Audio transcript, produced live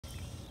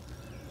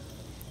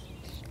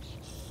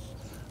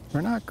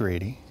We're not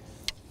greedy.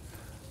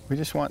 We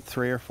just want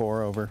 3 or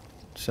 4 over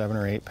 7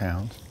 or 8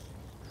 pounds.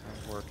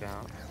 Work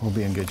out. We'll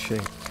be in good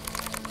shape.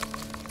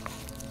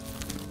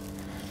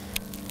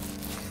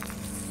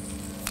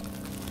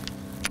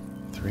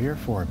 Three or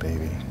 4,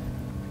 baby.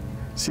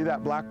 See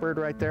that blackbird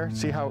right there?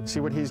 See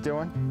what he's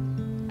doing?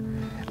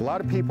 A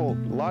lot of people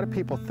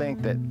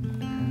think that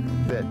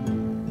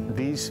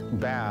these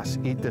bass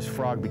eat this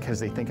frog because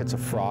they think it's a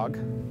frog.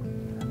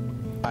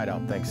 I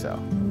don't think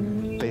so.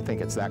 They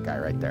think it's that guy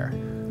right there.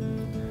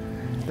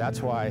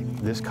 That's why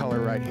this color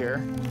right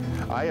here,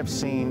 I have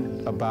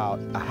seen about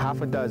a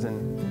half a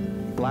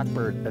dozen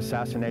blackbird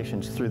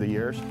assassinations through the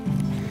years.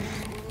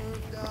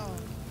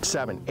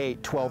 7,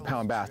 8,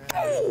 12-pound bass.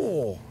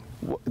 Oh!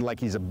 Like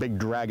he's a big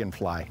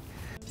dragonfly.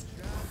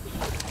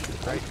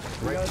 Right.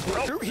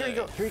 Oh, here you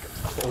go. Here you go.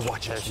 Oh,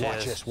 watch this,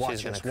 watch this,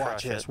 watch this,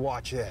 watch this,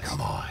 watch this.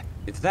 Come on.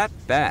 If that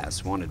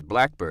bass wanted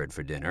blackbird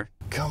for dinner,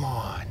 come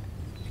on.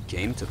 It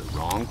came to the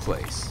wrong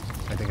place.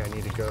 I think I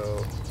need to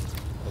go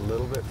a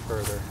little bit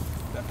further.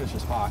 That fish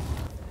is hot.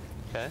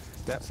 Okay.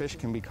 That fish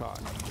can be caught.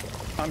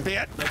 I'm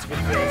bit. That's a good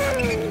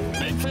fish.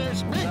 Big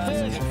fish, big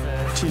fish.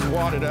 She's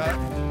wadded up.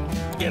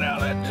 Get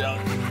out of that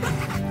junk.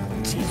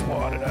 She's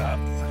wadded up.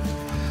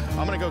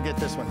 I'm gonna go get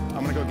this one.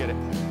 I'm gonna go get it.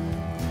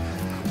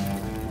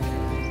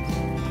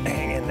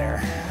 Hang in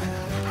there.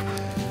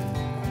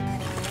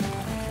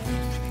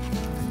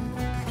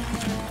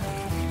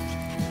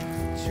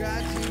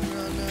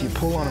 If you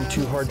pull on them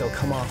too hard, they'll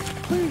come off.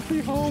 Please be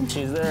home.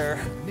 She's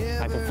there.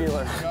 I can feel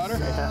her. Got her?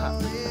 Yeah.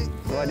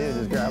 What do I do?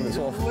 Just grab this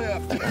whole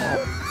Flip.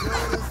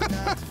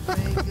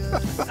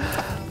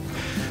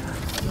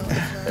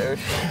 There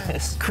she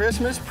is.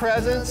 Christmas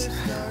presents.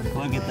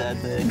 Look at that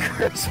thing.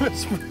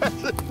 Christmas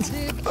presents.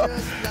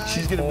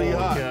 She's gonna be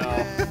hot.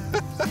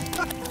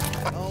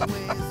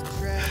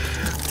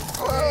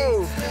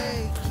 Whoa!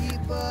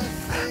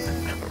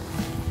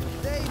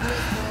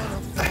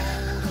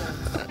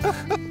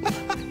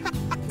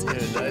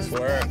 Dude, nice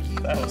work.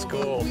 That was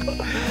cool.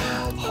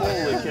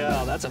 Holy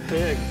cow, that's a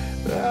pig.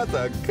 That's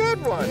a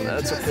good one.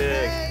 That's a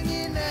pig.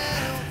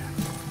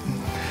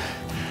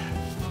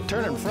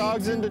 Turning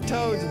frogs into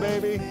toads,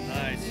 baby.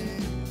 Nice.